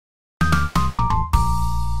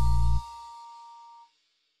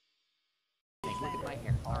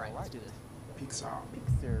Pixar.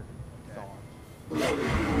 Pixar song.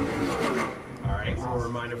 Alright, so a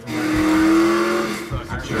reminder from I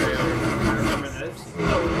remember this.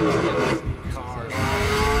 Cars.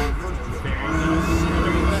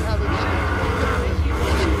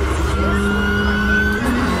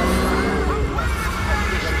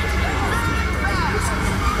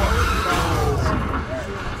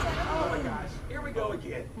 Very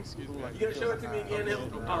again. You gonna show it to me again?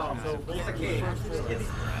 Oh, he's a king.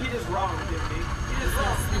 He is wrong, didn't he? He is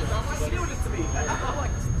wrong. Why are you doing this to me? I'm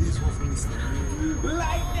like,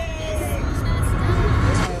 lightning!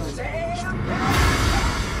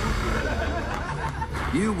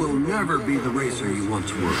 You will never be the racer you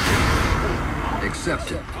once were.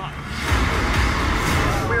 Accept it.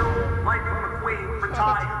 Will Lightning McQueen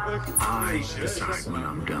retire? I decide when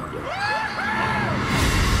I'm done.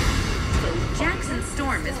 Jackson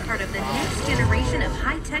Storm is part of the next generation of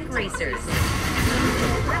high-tech racers.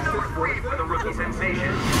 Red number 3 for the rookie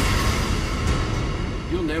sensation.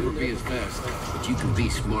 You'll never be as fast, but you can be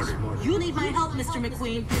smarter. You need my help, Mr.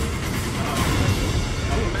 McQueen.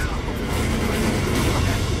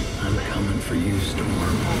 I'm coming for you, Storm.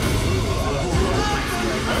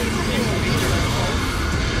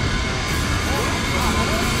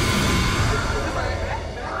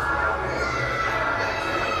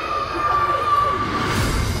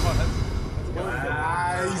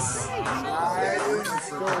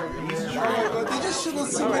 They just should have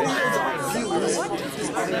seen what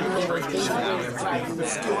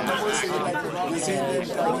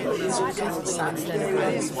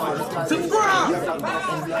Subscribe!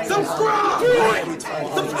 Subscribe! Do it!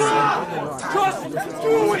 Subscribe! Just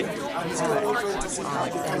do it!